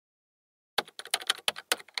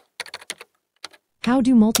How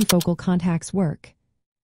do multifocal contacts work?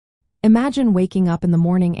 Imagine waking up in the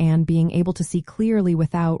morning and being able to see clearly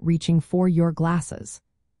without reaching for your glasses.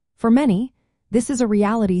 For many, this is a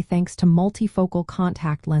reality thanks to multifocal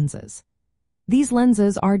contact lenses. These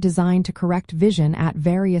lenses are designed to correct vision at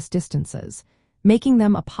various distances, making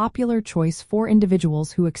them a popular choice for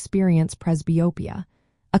individuals who experience presbyopia,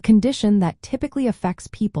 a condition that typically affects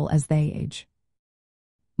people as they age.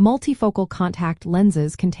 Multifocal contact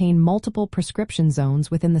lenses contain multiple prescription zones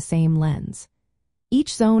within the same lens.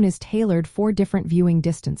 Each zone is tailored for different viewing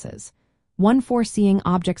distances, one for seeing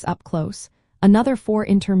objects up close, another for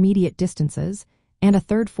intermediate distances, and a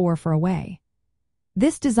third for away.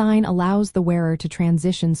 This design allows the wearer to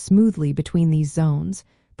transition smoothly between these zones,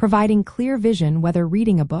 providing clear vision whether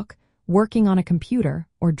reading a book, working on a computer,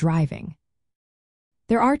 or driving.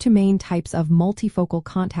 There are two main types of multifocal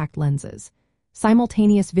contact lenses: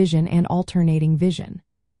 simultaneous vision and alternating vision.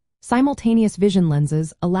 Simultaneous vision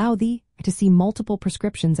lenses allow thee to see multiple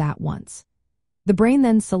prescriptions at once. The brain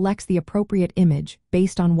then selects the appropriate image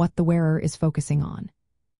based on what the wearer is focusing on.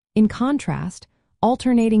 In contrast,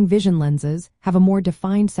 alternating vision lenses have a more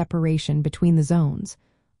defined separation between the zones,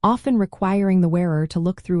 often requiring the wearer to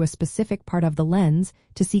look through a specific part of the lens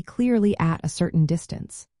to see clearly at a certain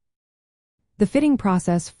distance. The fitting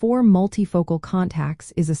process for multifocal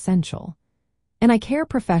contacts is essential. An eye care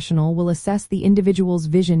professional will assess the individual's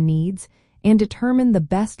vision needs and determine the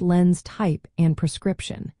best lens type and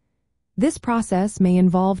prescription. This process may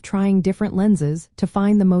involve trying different lenses to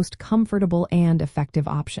find the most comfortable and effective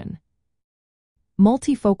option.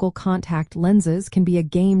 Multifocal contact lenses can be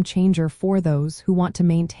a game changer for those who want to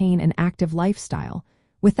maintain an active lifestyle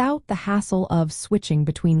without the hassle of switching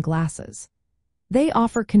between glasses. They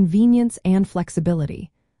offer convenience and flexibility,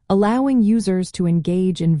 allowing users to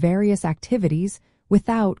engage in various activities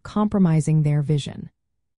without compromising their vision.